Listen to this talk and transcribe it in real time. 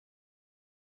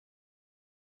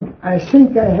I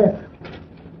think I have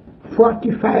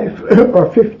 45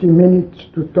 or 50 minutes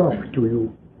to talk to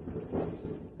you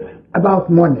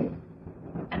about money.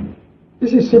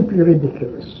 This is simply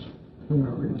ridiculous.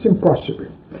 It's impossible.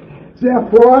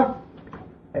 Therefore,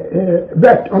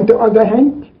 but on the other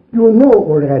hand, you know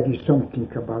already something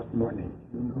about money.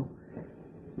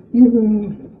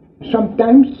 Even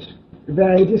sometimes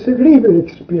very disagreeable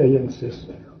experiences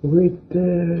with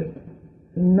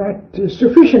not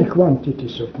sufficient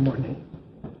quantities of money.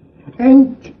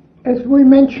 And as we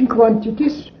mention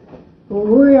quantities,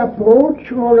 we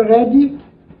approach already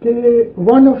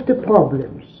one of the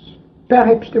problems,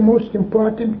 perhaps the most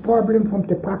important problem from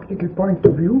the practical point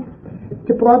of view,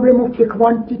 the problem of the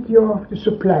quantity of the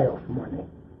supply of money.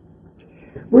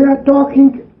 We are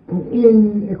talking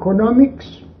in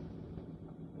economics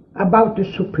about the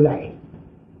supply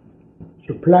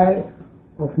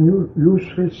of new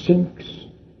useful things,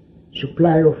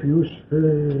 supply of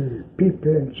useful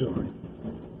people, and so on.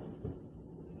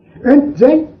 And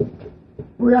then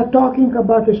we are talking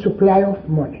about the supply of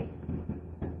money.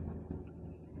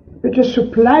 But the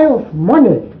supply of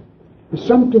money is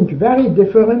something very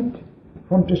different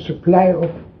from the supply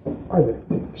of other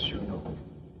things,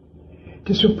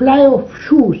 The supply of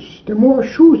shoes, the more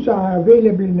shoes are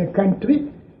available in a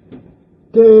country,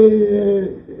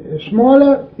 the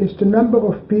smaller is the number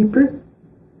of people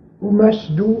who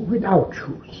must do without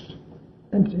shoes.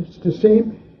 And it's the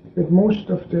same with most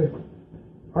of the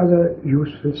other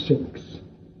useful things.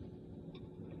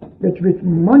 But with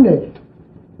money,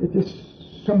 it is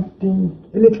something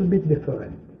a little bit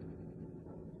different.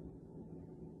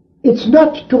 It's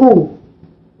not true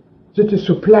that the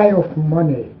supply of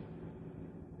money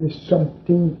is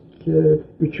something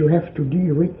which you have to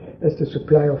deal with as the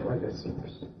supply of other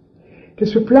things. The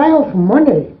supply of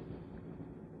money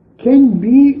can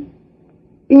be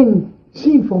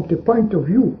seen from the point of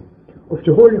view of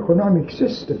the whole economic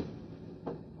system.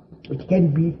 It can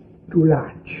be too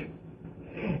large.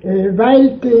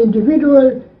 While the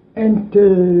individual and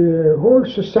the whole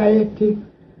society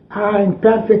are in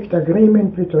perfect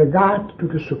agreement with regard to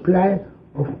the supply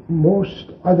of most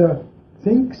other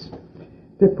things,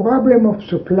 the problem of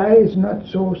supply is not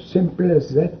so simple as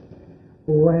that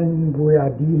when we are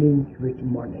dealing with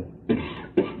money.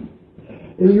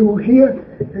 You hear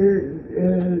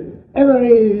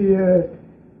every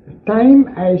time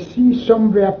I see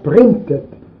somewhere printed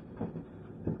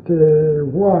the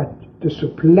word, the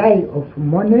supply of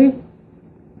money,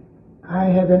 I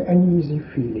have an uneasy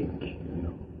feeling.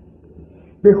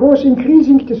 Because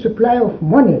increasing the supply of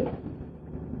money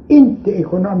in the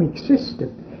economic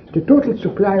system, the total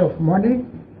supply of money,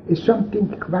 is something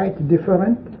quite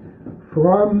different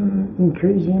from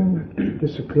increasing the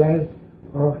supply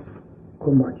of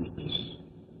commodities.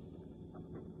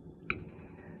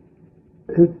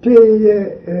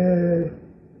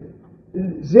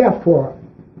 Therefore,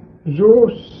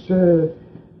 those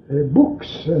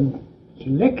books and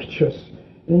lectures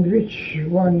in which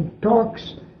one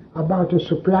talks about the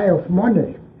supply of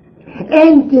money,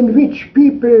 and in which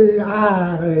people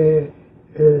are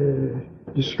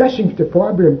discussing the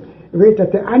problem whether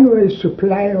the annual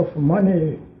supply of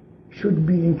money should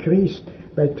be increased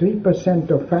by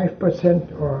 3% or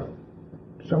 5% or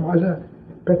some other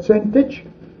percentage,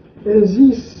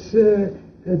 these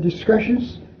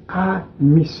discussions are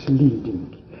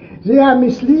misleading. They are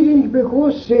misleading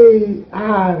because they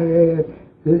are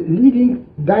leading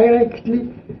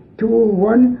directly to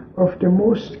one of the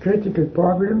most critical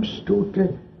problems, to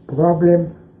the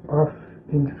problem of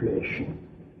inflation.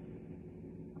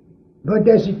 What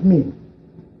does it mean,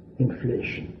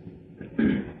 inflation?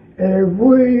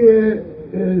 We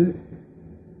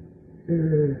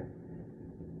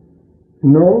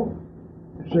know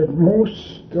that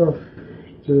most of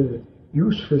the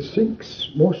useful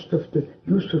things, most of the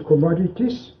useful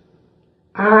commodities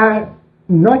are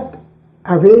not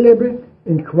available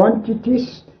in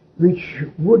quantities which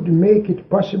would make it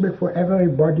possible for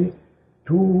everybody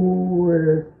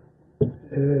to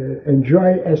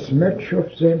enjoy as much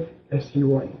of them as he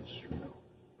wants.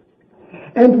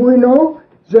 And we know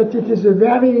that it is a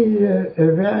very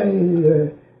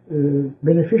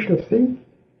beneficial thing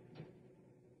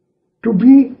to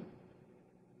be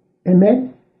a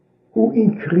man who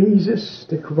increases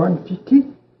the quantity,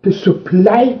 the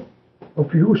supply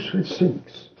of useful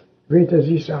things. Whether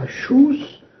these are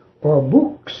shoes or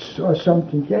books or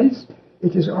something else,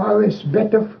 it is always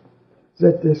better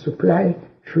that the supply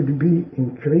should be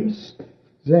increased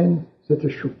than that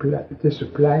the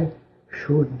supply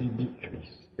should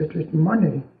decrease. But with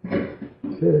money,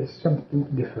 there is something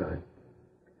different.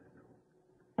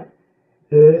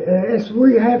 As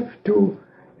we have to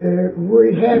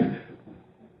we have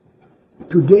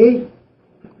today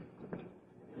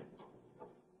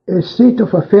a state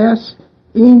of affairs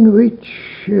in which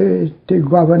the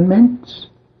governments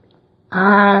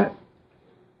are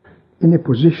in a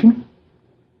position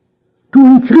to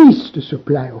increase the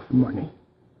supply of money.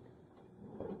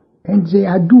 And they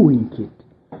are doing it.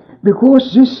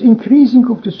 Because this increasing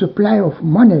of the supply of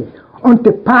money on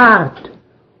the part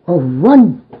of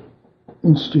one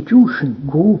institution,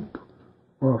 group,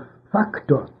 or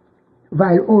factor,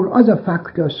 while all other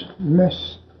factors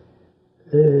must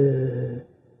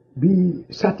be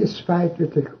satisfied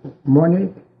with the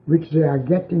money which they are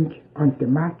getting on the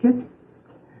market,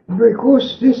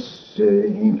 because this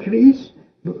increase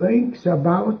brings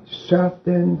about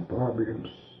certain problems.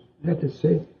 Let us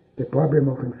say the problem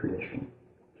of inflation.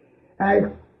 I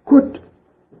could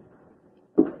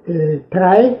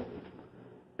try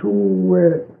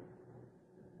to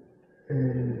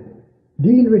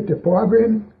deal with the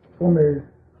problem from a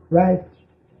right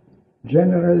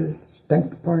general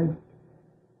standpoint,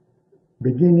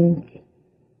 beginning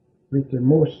with the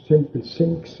most simple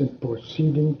things and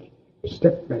proceeding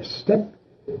step by step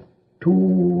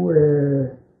to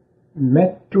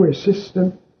a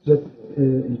system that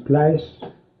implies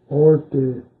all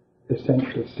the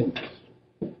essential things.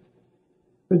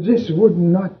 But this would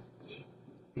not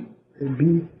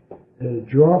be a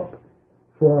job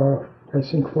for, I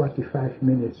think, 45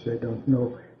 minutes. I don't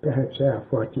know, perhaps there are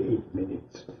 48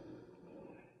 minutes.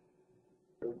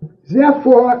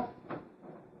 Therefore,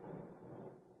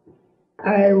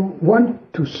 I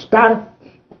want to start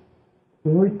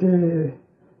with the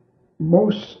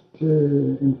most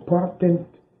important,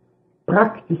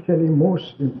 practically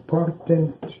most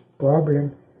important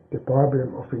problem, the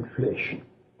problem of inflation.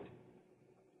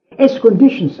 As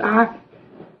conditions are,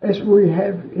 as we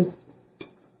have it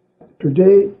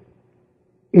today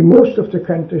in most of the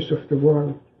countries of the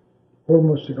world,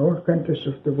 almost in all countries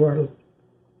of the world,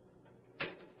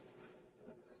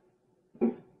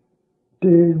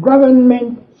 the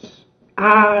governments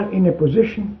are in a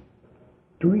position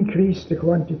to increase the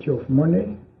quantity of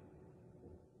money,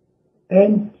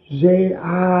 and they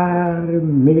are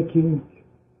making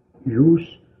use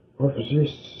of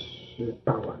this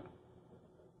power.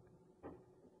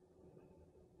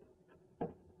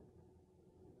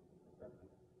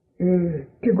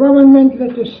 The government,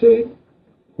 let us say,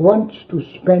 wants to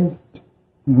spend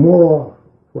more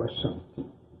for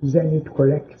something than it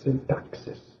collects in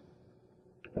taxes.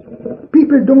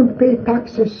 People don't pay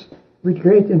taxes with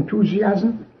great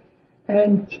enthusiasm,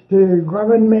 and the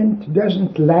government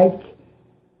doesn't like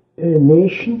a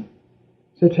nation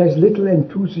that has little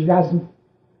enthusiasm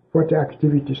for the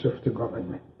activities of the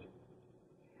government.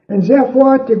 And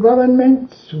therefore the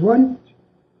governments want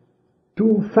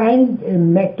to find a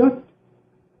method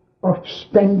of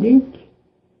spending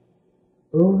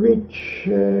which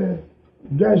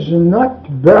does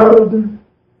not burden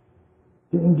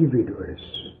the individuals.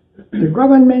 The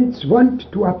governments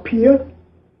want to appear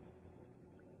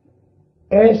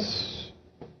as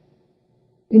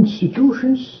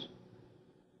institutions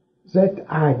that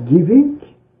are giving,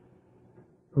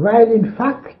 while in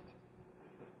fact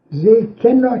they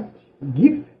cannot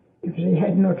give if they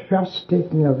had not first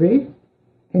taken away,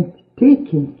 and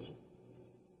taking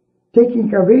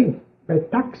away by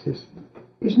taxes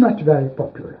is not very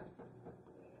popular.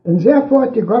 And therefore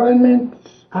the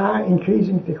governments are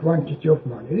increasing the quantity of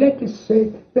money. Let us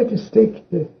take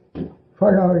the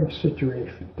following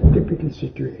situation, the typical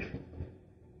situation.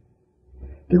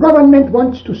 The government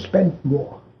wants to spend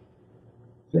more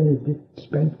than it did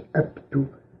spend up to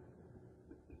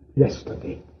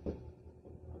yesterday.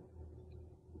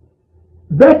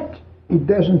 But it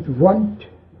doesn't want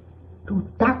to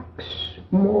tax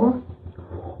more,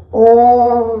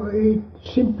 or it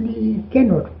simply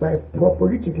cannot, for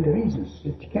political reasons,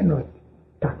 it cannot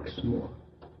tax more.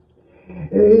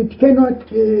 It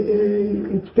cannot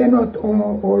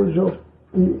also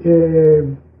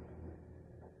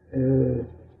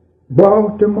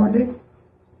borrow the money,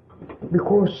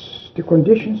 because the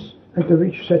conditions under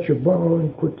which such a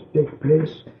borrowing could take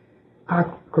place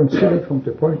are considered from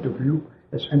the point of view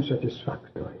as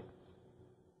unsatisfactory.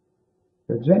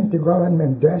 But then the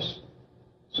government does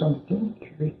something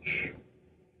which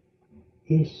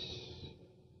is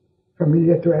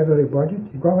familiar to everybody.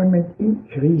 The government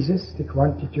increases the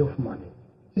quantity of money.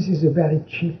 This is a very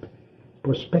cheap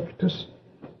prospectus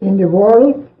in the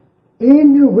world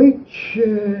in which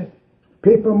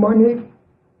paper money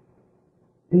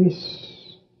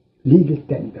is legal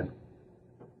tender.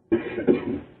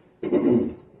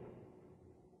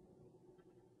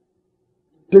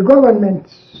 The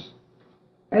governments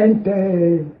and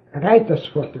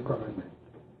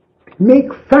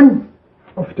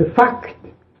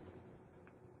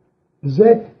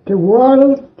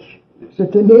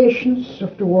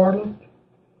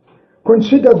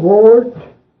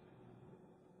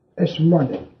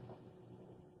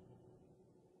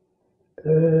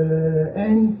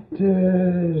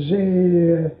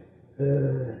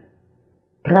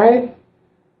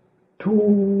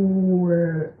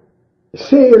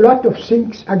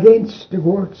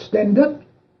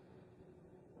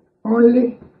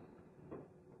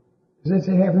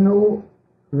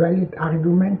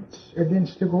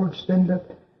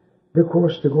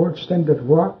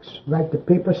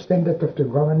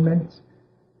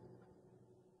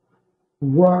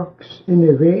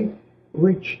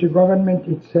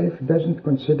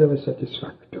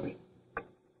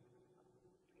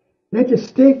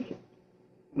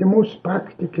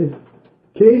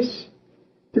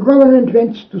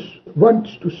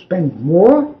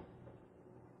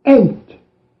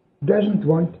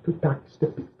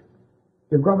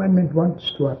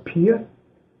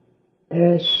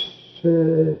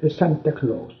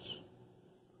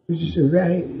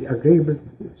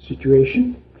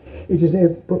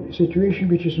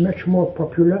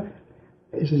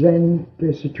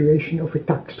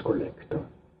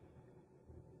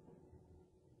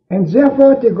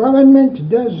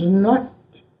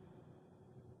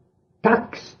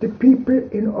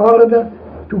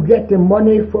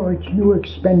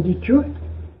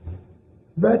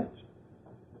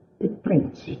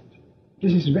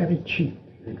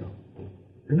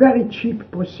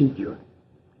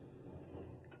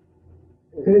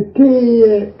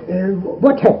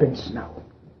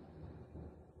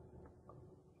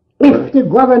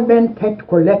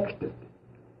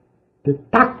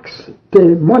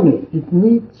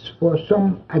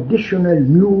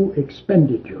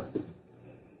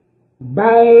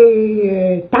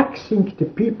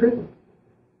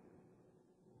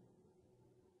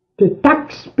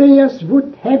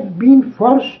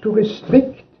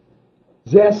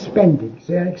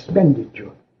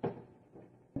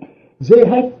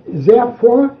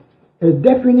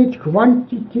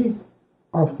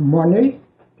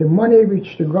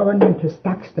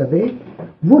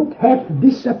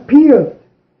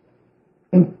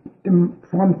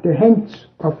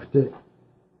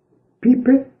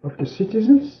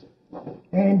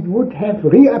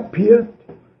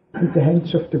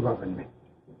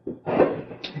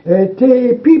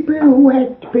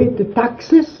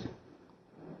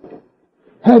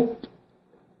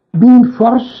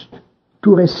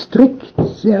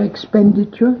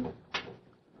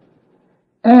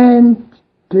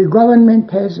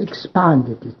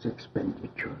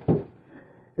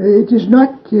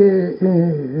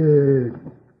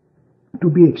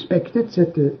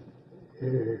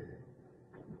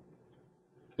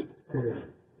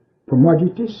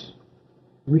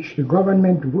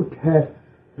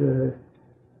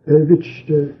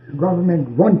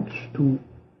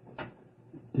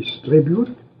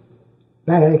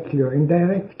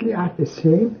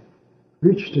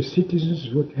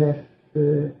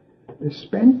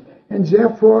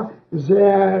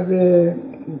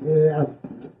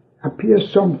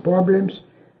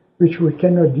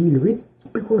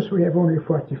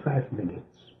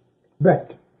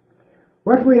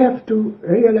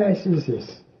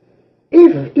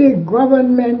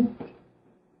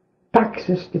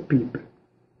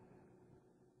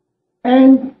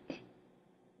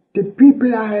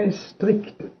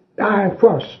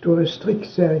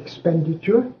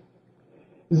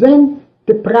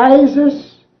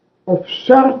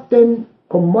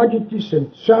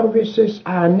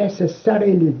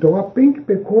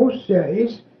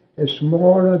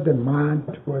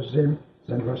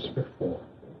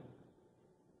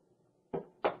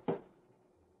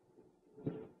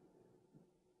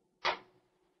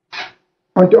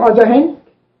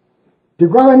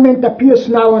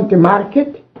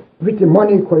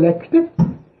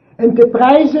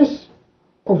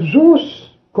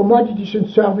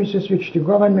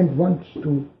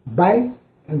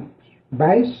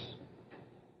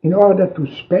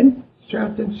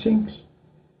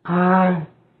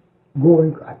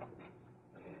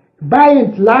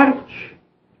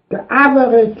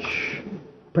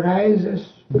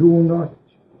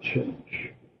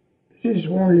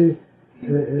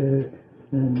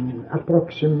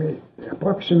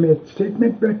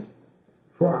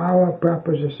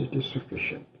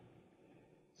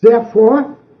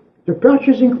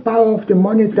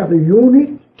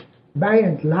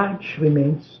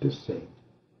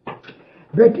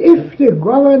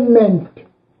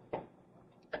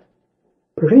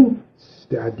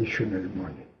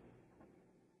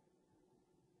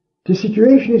the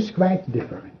situation is quite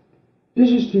different.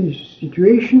 This is the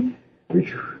situation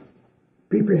which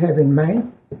people have in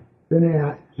mind when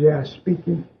they are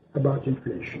speaking about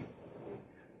inflation.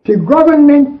 The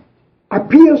government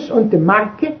appears on the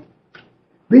market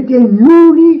with a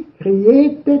newly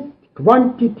created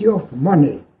quantity of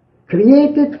money,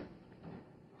 created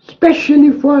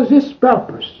specially for this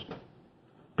purpose,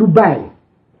 to buy.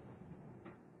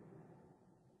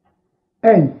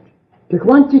 And the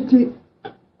quantity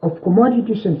of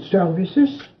commodities and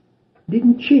services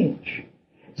didn't change.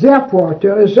 Therefore,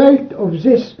 the result of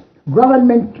this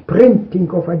government printing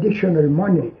of additional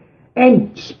money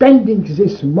and spending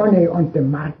this money on the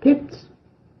markets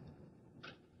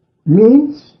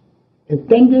means a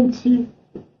tendency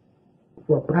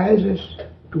for prices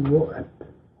to go up.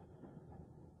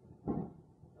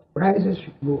 Prices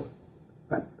go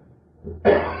up.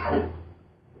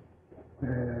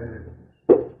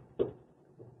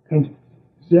 And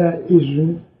there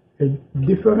is a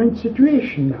different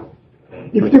situation now.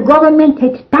 If the government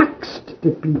had taxed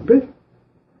the people,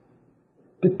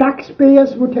 the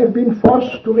taxpayers would have been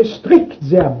forced to restrict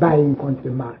their buying on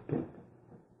the market.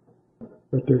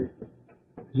 But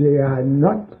they are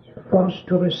not forced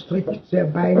to restrict their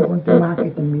buying on the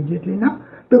market immediately now,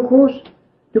 because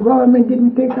the government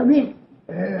didn't take away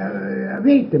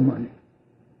the money.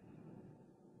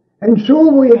 And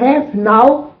so we have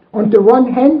now, on the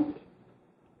one hand,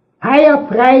 higher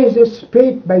prices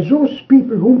paid by those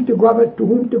people to whom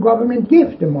the government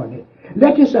gave the money.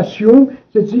 Let us assume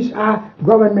that these are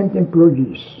government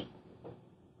employees.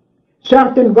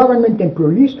 Certain government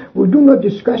employees who do not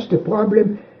discuss the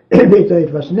problem whether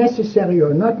it was necessary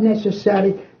or not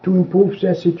necessary to improve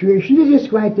their situation. This is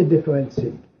quite a different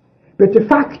thing. But the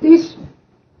fact is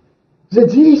that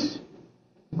these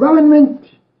government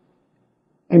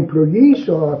employees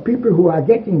or people who are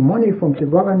getting money from the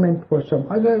government for some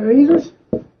other reasons,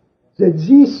 that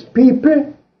these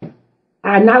people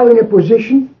are now in a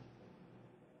position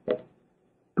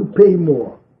to pay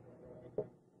more,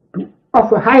 to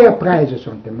offer higher prices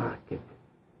on the market.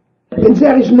 And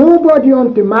there is nobody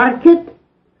on the market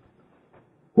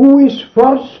who is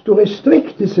forced to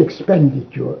restrict this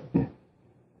expenditure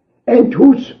and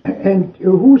whose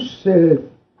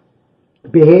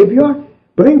behavior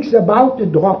brings about a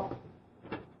drop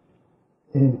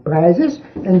in prices,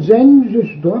 and then this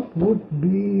drop would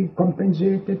be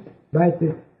compensated by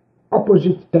the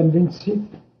opposite tendency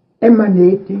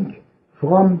emanating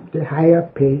from the higher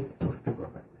pay of the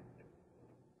government.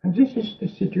 And this is the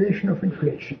situation of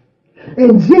inflation.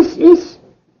 And this is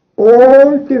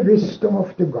all the wisdom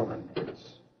of the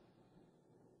governments.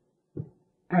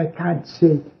 I can't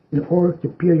say in all the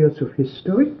periods of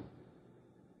history,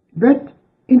 but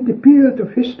in the period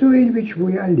of history in which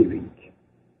we are living.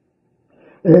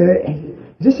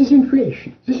 This is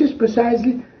inflation. This is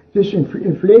precisely this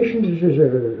inflation. This is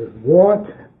a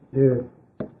word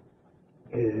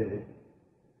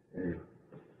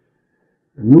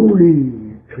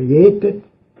newly created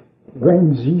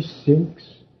when these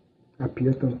things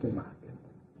appeared on the market.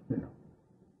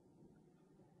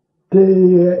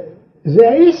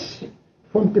 There is,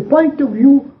 from the point of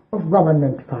view of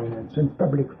government finance and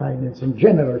public finance and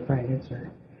general finance,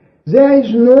 there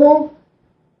is no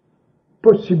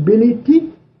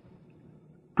possibility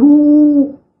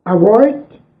to avoid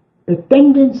a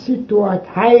tendency toward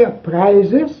higher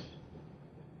prices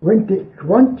when the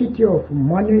quantity of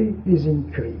money is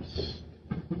increased.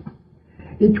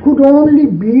 It could only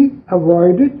be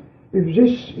avoided if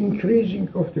this increasing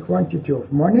of the quantity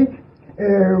of money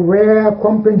were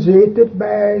compensated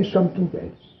by something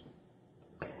else.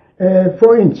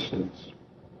 For instance,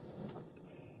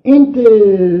 in the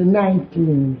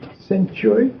 19th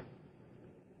century,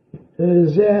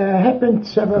 there happened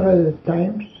several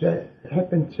times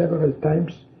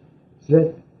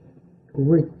that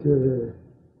with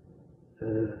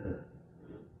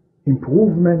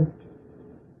improvement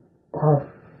of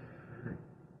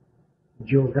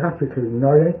geographical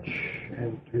knowledge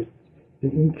and with the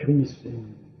increase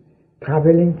in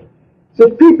traveling,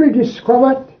 that people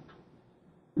discovered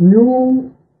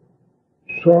new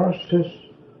sources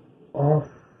of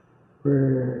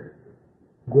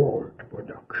gold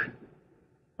production.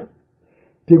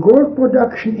 The gold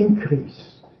production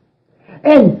increased.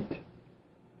 And,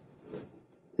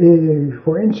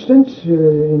 for instance,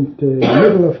 in the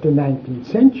middle of the 19th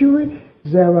century,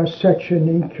 there was such an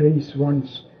increase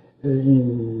once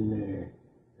in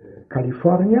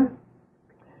California,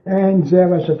 and there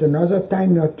was at another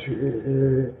time not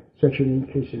such an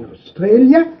increase in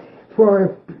Australia.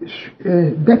 For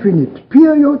a definite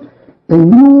period, a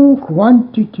new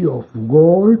quantity of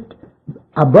gold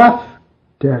above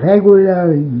the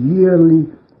regular yearly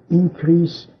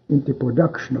increase in the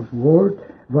production of gold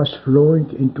was flowing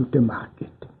into the market.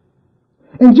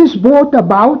 And this brought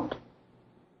about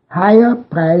higher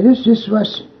prices. This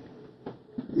was,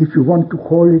 if you want to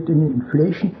call it an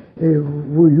inflation,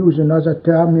 we'll use another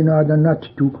term in order not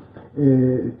to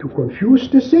confuse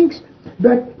the things,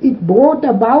 but it brought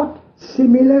about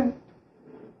similar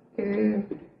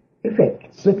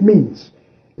effects. That means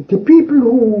the people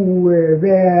who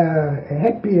were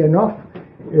happy enough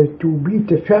to be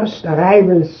the first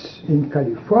arrivals in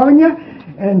California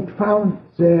and found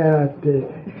there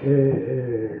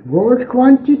the gold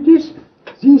quantities,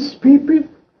 these people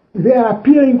were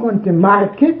appearing on the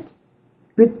market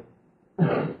with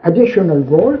additional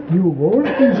gold, new gold,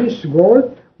 and this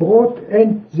gold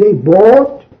they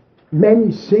bought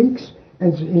many things,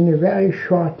 and in a very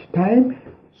short time,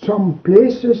 some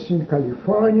places in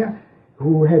California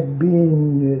who had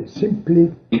been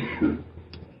simply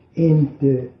in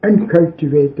the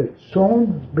uncultivated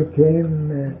zone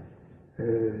became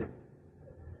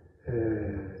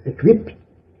equipped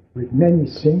with many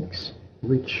things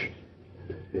which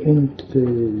in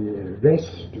the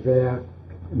West were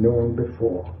known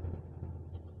before.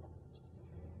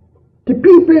 The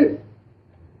people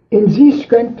in these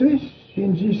countries,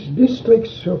 in these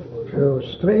districts of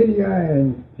Australia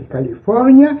and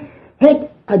California,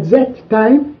 had at that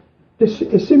time a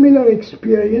similar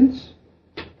experience,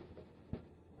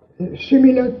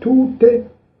 similar to the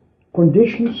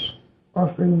conditions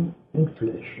of an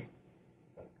inflation.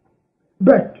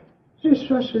 But this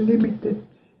was a limited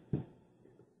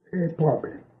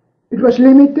problem. It was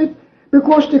limited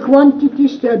because the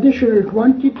quantities, the additional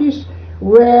quantities,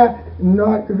 were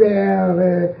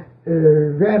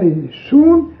very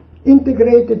soon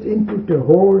integrated into the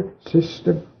whole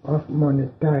system of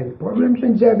monetary problems,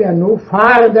 and there were no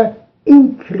further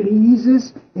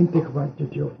increases in the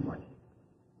quantity of money.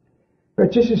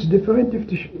 But this is different if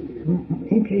the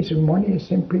increase in money is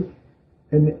simply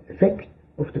an effect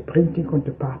of the printing on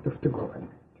the part of the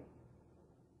government.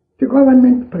 The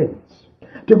government prints.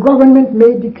 The government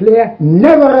may declare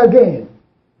never again.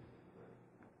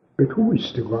 But who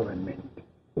is the government?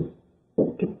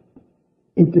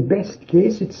 In the best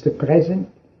case, it's the present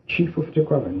chief of the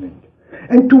government.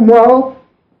 And tomorrow,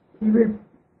 he will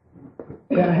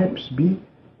perhaps be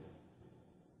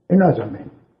another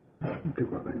man in the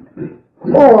government.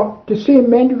 Or the same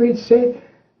man will say,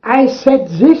 I said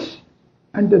this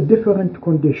under different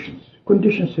conditions.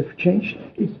 Conditions have changed.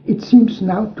 It seems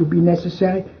now to be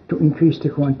necessary to increase the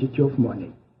quantity of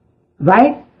money.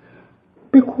 Why?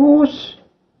 Because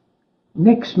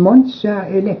next month there are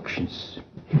elections.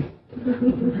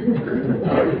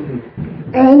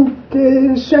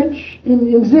 And such,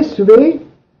 in this way,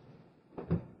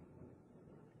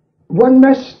 one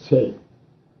must say,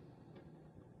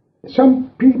 some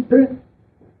people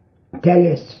tell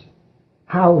us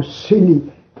how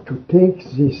silly to take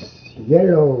this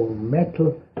yellow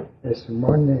metal as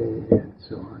money and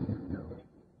so on. You know.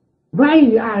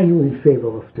 Why are you in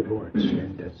favor of the gold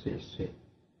standard, they say?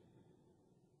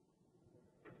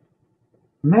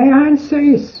 My answer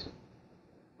is,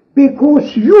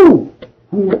 because you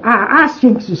who are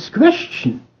asking this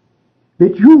question,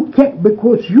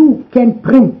 because you can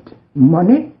print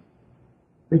money,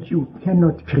 but you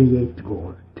cannot create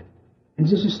gold. And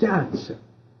this is the answer.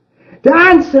 The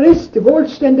answer is the gold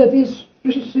standard is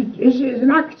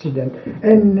an accident,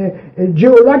 a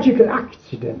geological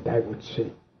accident, I would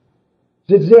say.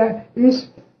 That there is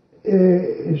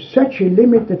such a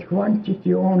limited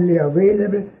quantity only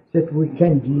available that we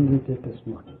can deal with it as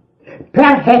money.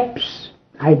 Perhaps,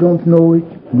 I don't know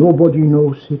it, nobody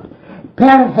knows it,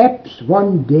 perhaps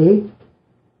one day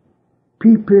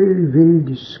people will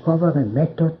discover a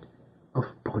method of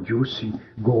producing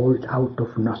gold out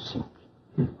of nothing,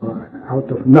 or out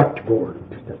of not gold,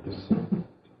 that is.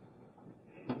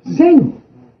 Then,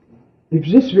 if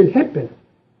this will happen,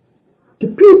 the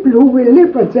people who will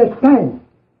live at that time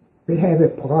will have a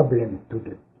problem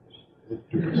to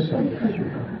solve.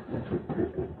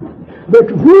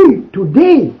 But we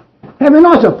today have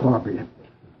another problem.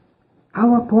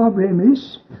 Our problem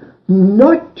is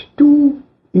not to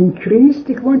increase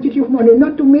the quantity of money,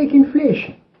 not to make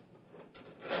inflation.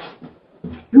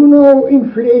 You know,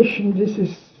 inflation, this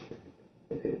is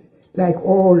like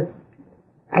all,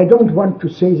 I don't want to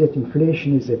say that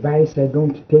inflation is a vice. I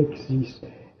don't take these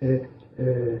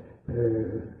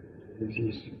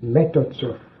methods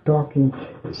of talking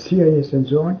serious and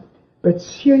so on. But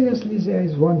seriously, there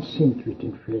is one thing with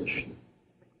inflation.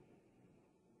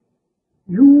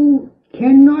 You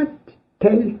cannot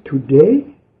tell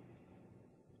today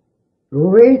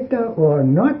later or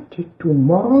not,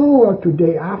 tomorrow or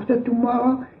today after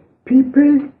tomorrow,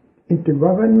 people in the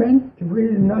government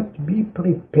will not be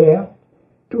prepared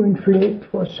to inflate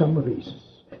for some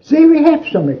reasons. They will have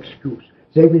some excuse.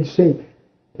 They will say,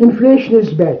 inflation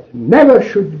is bad, never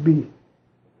should be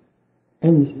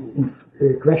any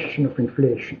question of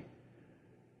inflation.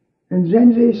 And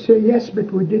then they say, yes,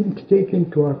 but we didn't take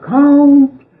into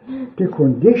account the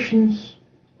conditions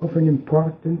of an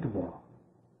important war.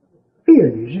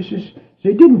 Really,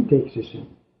 they didn't take this in.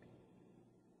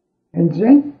 And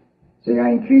then they are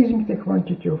increasing the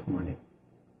quantity of money.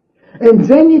 And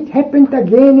then it happened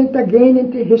again and again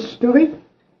in the history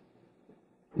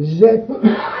that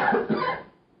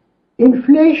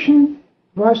inflation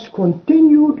was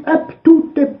continued up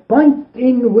to the point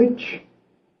in which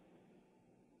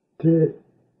the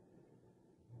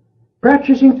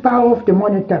purchasing power of the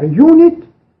monetary unit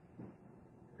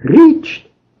reached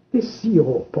the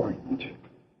 0 point.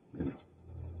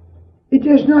 It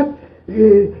is not,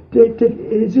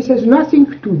 this has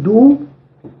nothing to do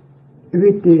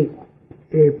with the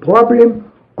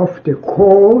problem of the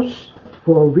cause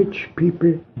for which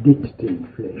people did the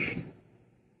inflation.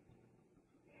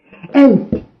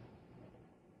 And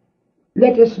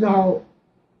let us now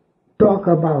talk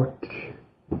about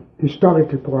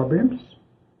historical problems.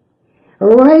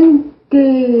 When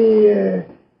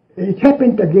it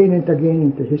happened again and again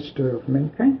in the history of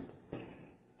mankind,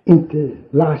 in the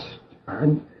last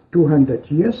 200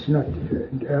 years, not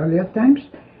in earlier times,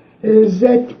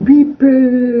 that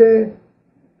people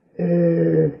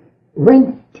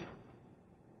went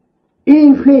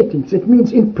inflating. That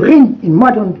means in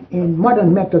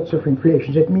modern methods of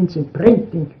inflation. That means in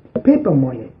printing paper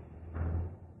money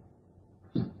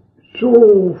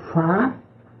so far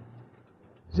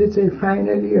that they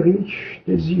finally reached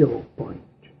the 0 point.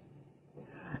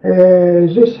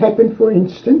 This happened, for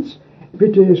instance,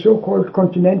 with the so-called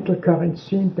continental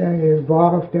currency in the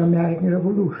War of the American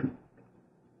Revolution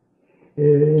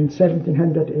in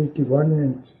 1781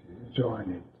 and so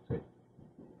on.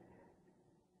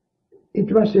 It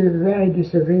was a very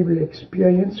disagreeable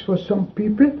experience for some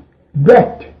people,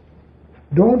 but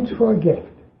don't forget,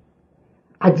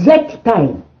 at that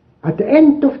time, at the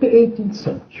end of the 18th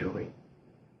century,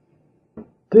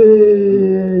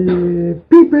 the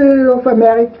people of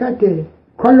America, the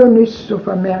colonists of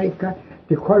America,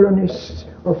 the colonists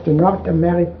of the North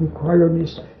American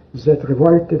colonies that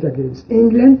revolted against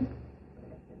England,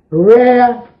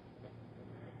 were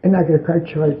an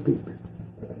agricultural people.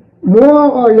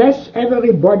 More or less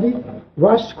everybody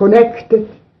was connected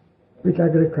with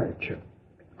agriculture.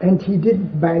 And he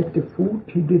didn't buy the food,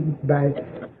 he didn't buy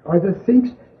other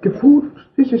things. The food,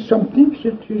 this is something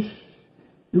that is,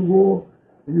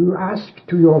 you ask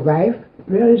to your wife,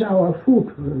 where is our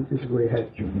food? This will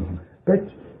help you. But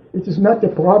it is not a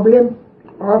problem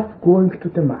of going to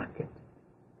the market.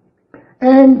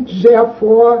 And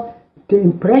therefore, the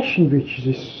impression which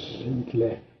this thing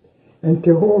left, and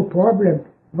the whole problem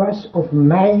was of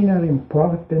minor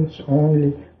importance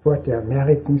only for the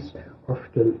Americans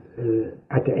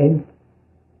at the end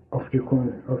of the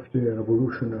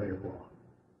Revolutionary War.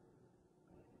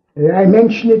 I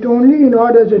mention it only in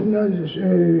order that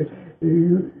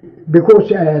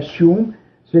because I assume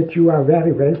that you are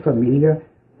very well familiar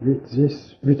with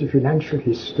the financial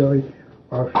history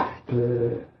of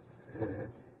the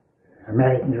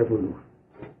American Revolution.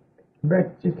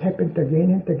 But it happened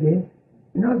again and again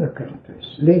in other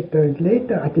countries, later and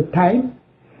later, at a time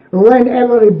when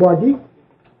everybody,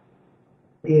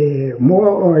 more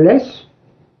or less,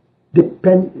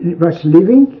 was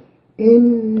living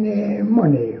in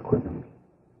money economy.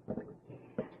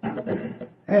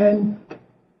 And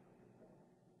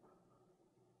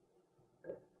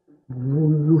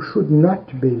you should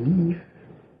not believe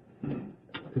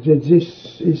that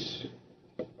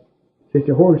that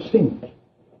the whole thing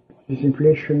is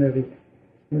inflationary.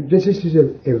 This is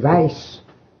a vice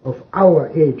of our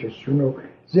ages, you know.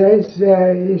 There is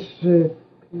a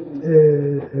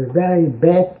very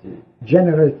bad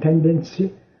general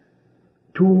tendency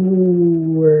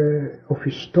of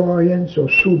historians or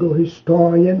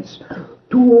pseudo-historians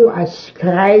to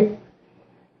ascribe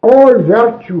all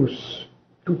virtues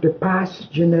to the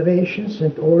past generations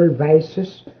and all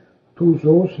vices to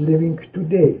those living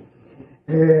today.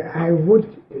 I would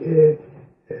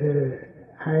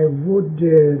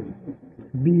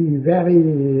be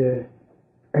very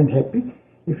unhappy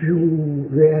if you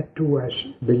were to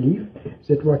believe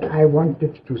that what I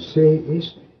wanted to say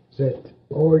is that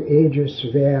all ages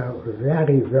were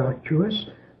very virtuous,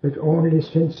 but only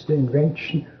since the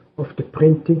invention of the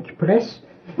printing press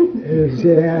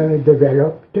there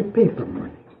developed the paper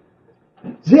money.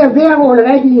 There were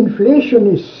already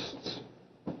inflationists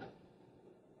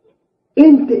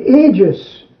in the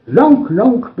ages long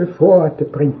before the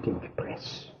printing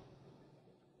press.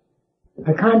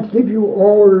 I can't give you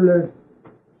all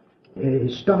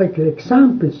historical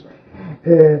examples.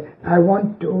 I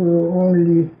want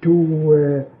only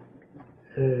to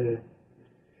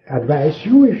advise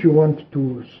you, if you want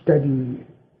to study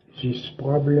this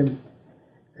problem.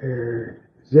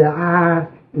 There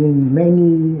are in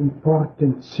many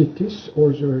important cities,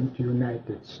 also in the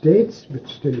United States, but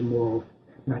still more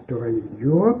naturally in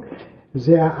Europe,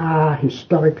 there are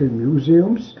historical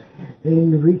museums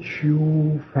in which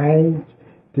you find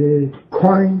the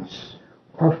coins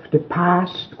of the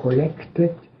past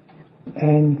collected,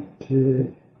 and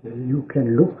you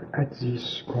can look at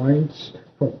these coins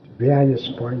from various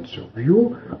points of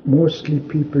view. Mostly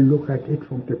people look at it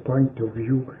from the point of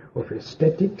view of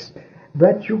aesthetics,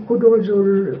 but you could also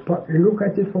look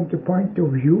at it from the point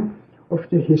of view of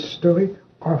the history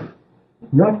of,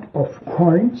 not of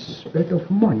coins, but of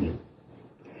money.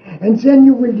 And then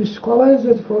you will discover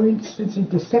that, for instance, in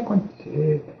the second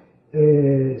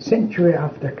century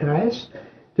after Christ,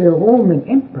 the Roman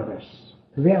emperors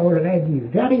were already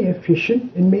very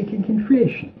efficient in making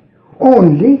inflation.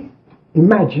 Only,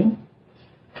 imagine,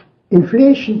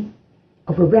 inflation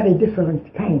of a very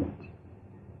different kind,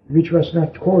 which was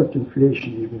not called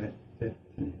inflation, even that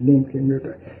name came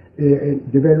later,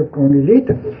 developed only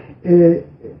later.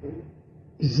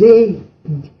 They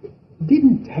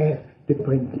didn't have the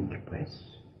printing press.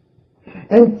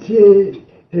 And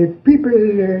people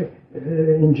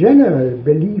in general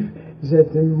believe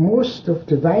that most of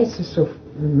the vices of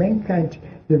mankind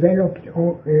developed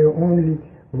only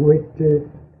with the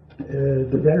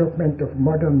development of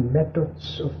modern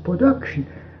methods of production.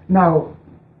 Now,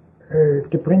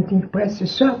 the printing press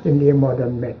is certainly a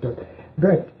modern method,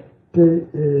 but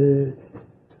the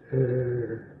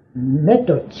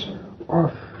methods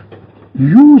of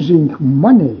using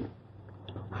money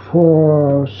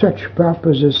for such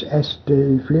purposes as the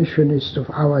inflationists of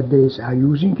our days are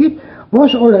using it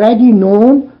was already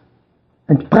known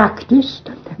and practiced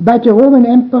by the Roman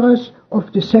emperors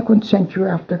of the second century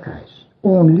after Christ.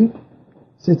 Only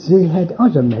that they had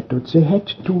other methods. They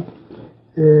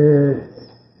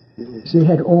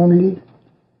had only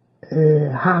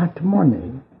hard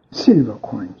money, silver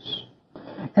coins.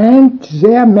 And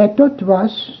their method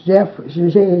was, there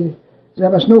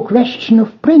was no question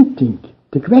of printing.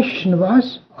 The question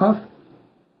was of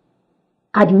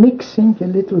admixing a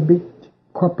little bit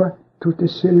copper to the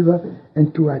silver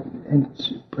and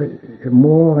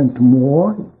more and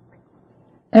more,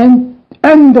 and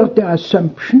under the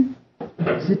assumption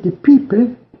that the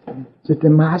people, that the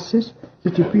masses,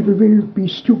 that the people will be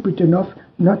stupid enough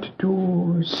not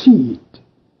to see it.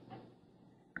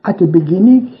 At the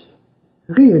beginning,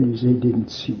 really they didn't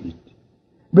see it.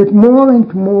 But more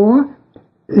and more,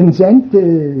 and then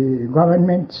the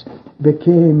governments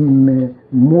became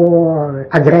more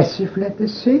aggressive, let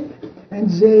us say, and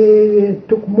they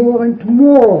took more and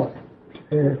more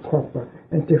copper,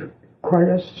 and the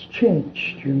colors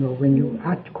changed. You know, when you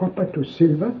add copper to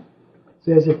silver,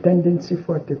 there's a tendency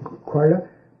for the color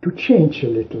to change a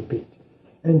little bit,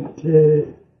 and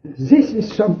this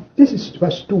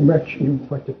was too much even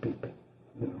for the people.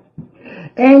 You know.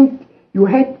 And you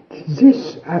had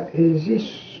this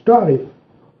story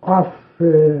of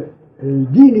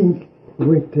dealing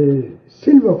with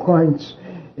silver coins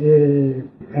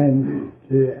and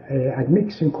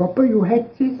admixing copper. You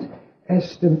had this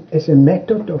as a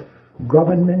method of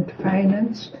government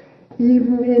finance,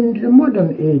 even in the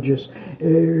modern ages,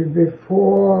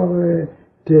 before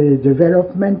the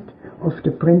development of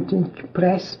the printing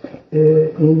press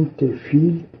in the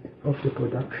field of the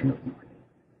production of money.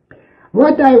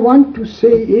 What I want to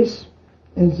say is,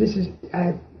 and this is,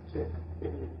 I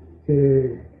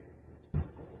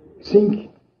think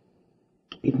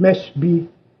it must be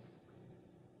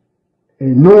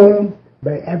known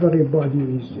by everybody,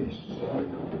 is this: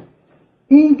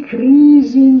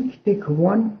 increasing the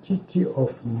quantity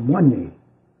of money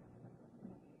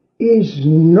is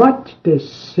not the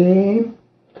same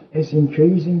as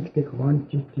increasing the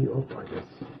quantity of other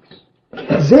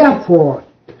things. Therefore,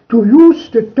 to use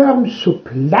the term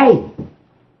supply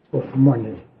of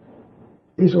money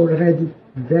is already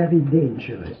very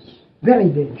dangerous,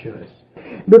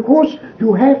 because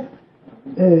you have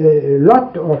a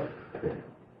lot of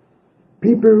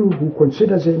people who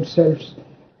consider themselves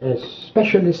as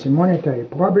specialists in monetary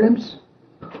problems,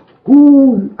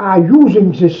 who are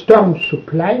using this term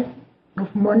supply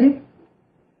of money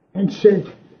and say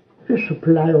the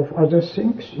supply of other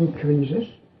things increases.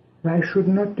 Why should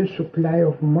not the supply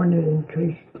of money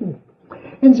increase too?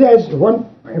 And there's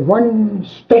one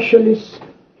specialist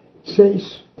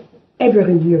says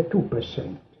every year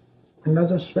 2%.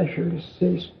 Another specialist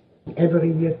says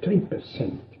every year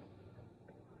 3%.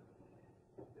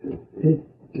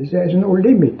 There's no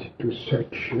limit to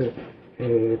such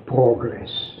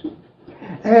progress.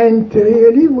 And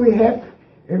really we have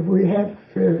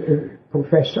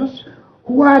professors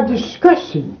who are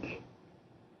discussing,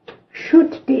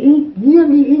 should the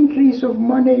yearly increase of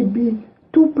money be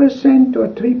 2% or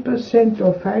 3%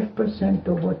 or 5%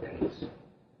 or what else?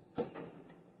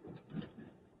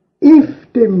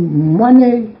 If the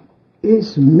money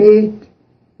is made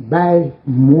by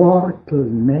mortal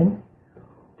men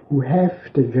who have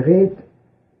the great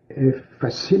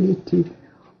facility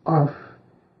of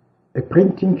a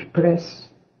printing press,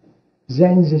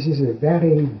 then this is a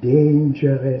very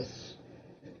dangerous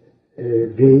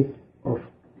way of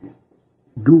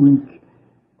doing,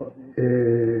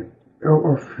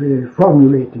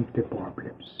 formulating the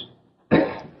problems.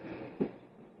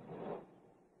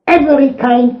 Every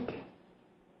kind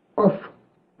of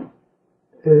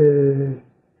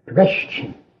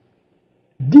question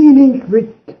dealing with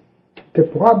the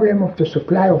problem of the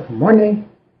supply of money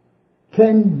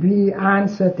can be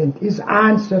answered and is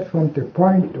answered from the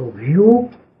point of view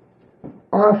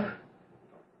of,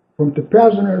 from the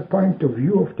personal point of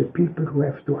view of the people who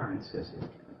have to answer it.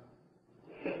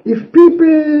 If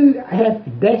people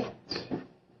have debts,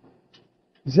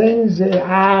 then they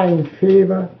are in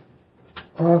favor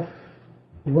of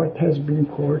what has been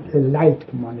called a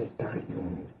light monetary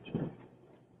unit.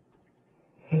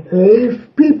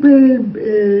 If people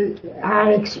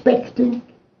are expecting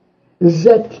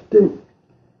that the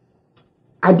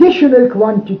additional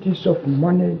quantities of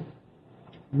money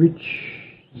which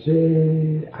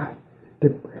they are,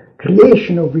 the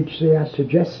creation of which they are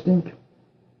suggesting,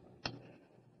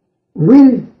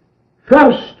 will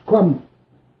first come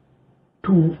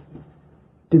to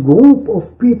the group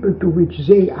of people to which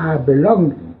they are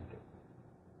belonging,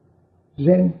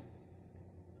 then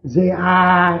they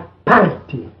are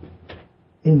party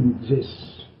in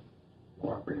this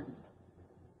problem.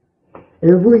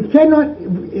 We cannot,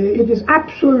 it is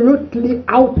absolutely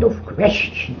out of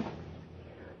question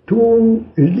to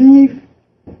leave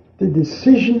the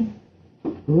decision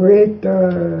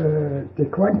whether the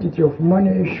quantity of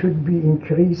money should be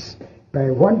increased by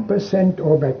 1%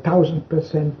 or by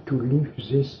 1,000%, to leave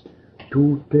this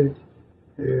to the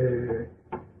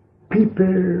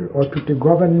people or to the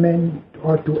government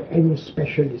or to any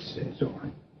specialists and so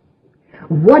on.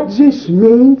 What this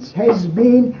means has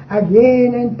been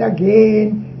again and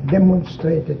again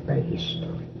demonstrated by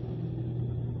history.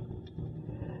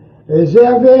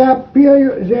 There were,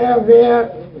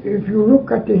 if you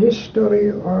look at the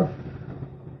history of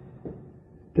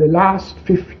the last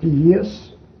 50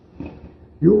 years,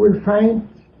 you will find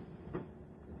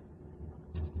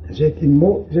that in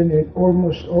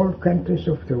almost all countries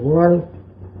of the world,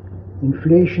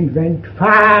 inflation went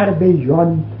far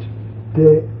beyond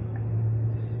the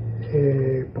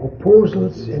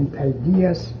proposals and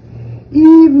ideas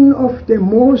even of the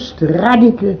most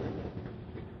radical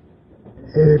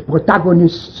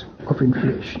protagonists of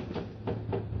inflation.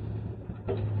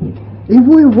 If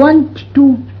we want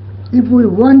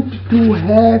to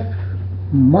have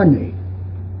money,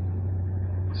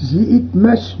 it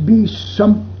must be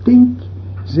something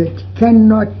that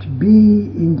cannot be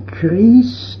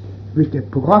increased with a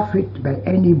profit by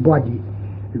anybody,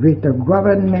 with a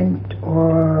government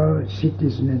or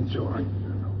citizen and so on.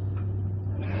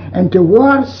 And the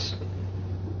worst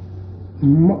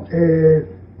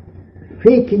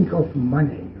faking of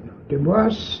money, the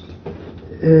worst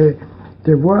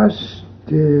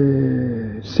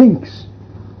things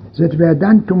that were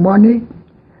done to money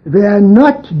were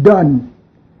not done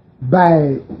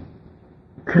by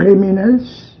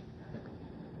criminals,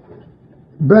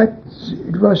 but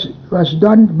it was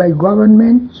done by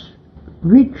governments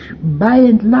which by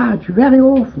and large very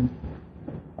often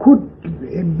could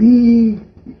be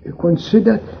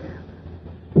considered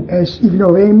as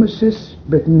ignoramuses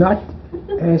but not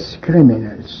as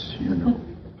criminals, you know.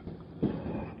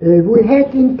 We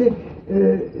had in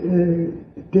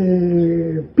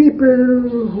the people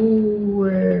who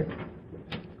were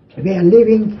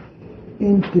living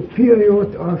in the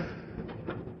period of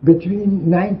between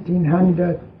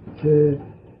 1900,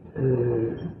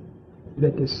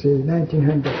 let us say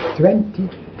 1920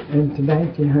 and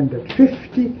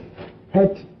 1950,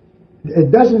 had a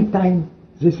dozen times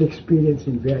this experience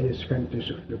in various countries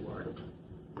of the world.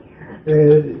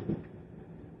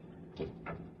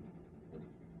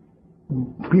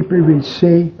 People will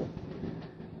say,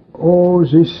 oh,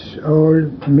 this all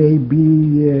may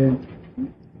be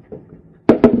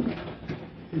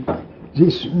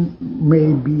This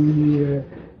may be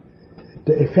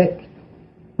the effect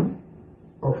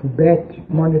of bad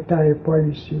monetary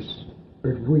policies,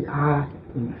 but we are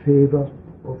in favor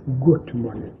of good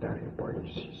monetary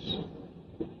policies.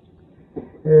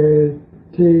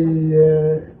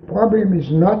 The problem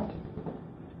is not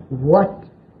what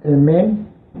a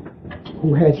man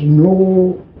who has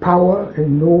no power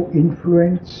and no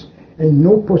influence and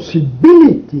no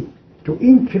possibility to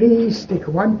increase the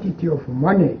quantity of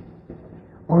money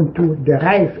or to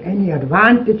derive any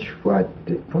advantage from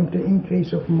the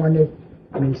increase of money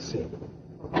may say.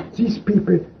 These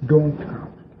people don't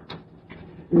count.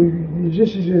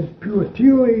 This is a pure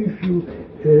theory,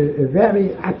 a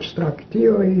very abstract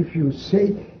theory. If you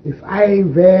say, if I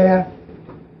were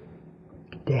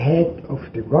the head of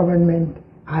the government,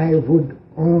 I would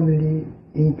only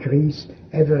increase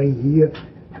every year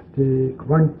the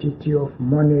quantity of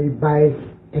money by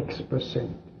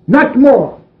X%. Not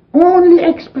more, only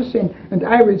X%. And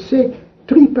I will say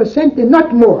 3% and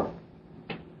not more.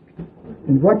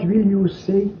 And what will you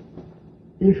say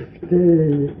if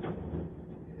the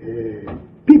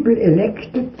people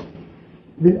elected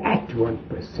will add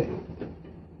 1%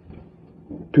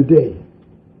 today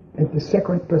and the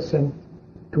second percent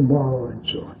tomorrow and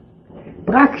so on?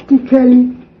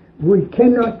 Practically, we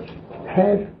cannot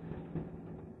have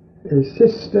a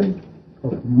system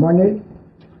of money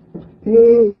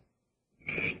in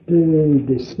which the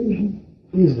decision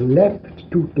is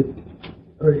left to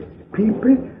the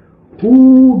people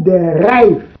who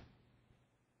derive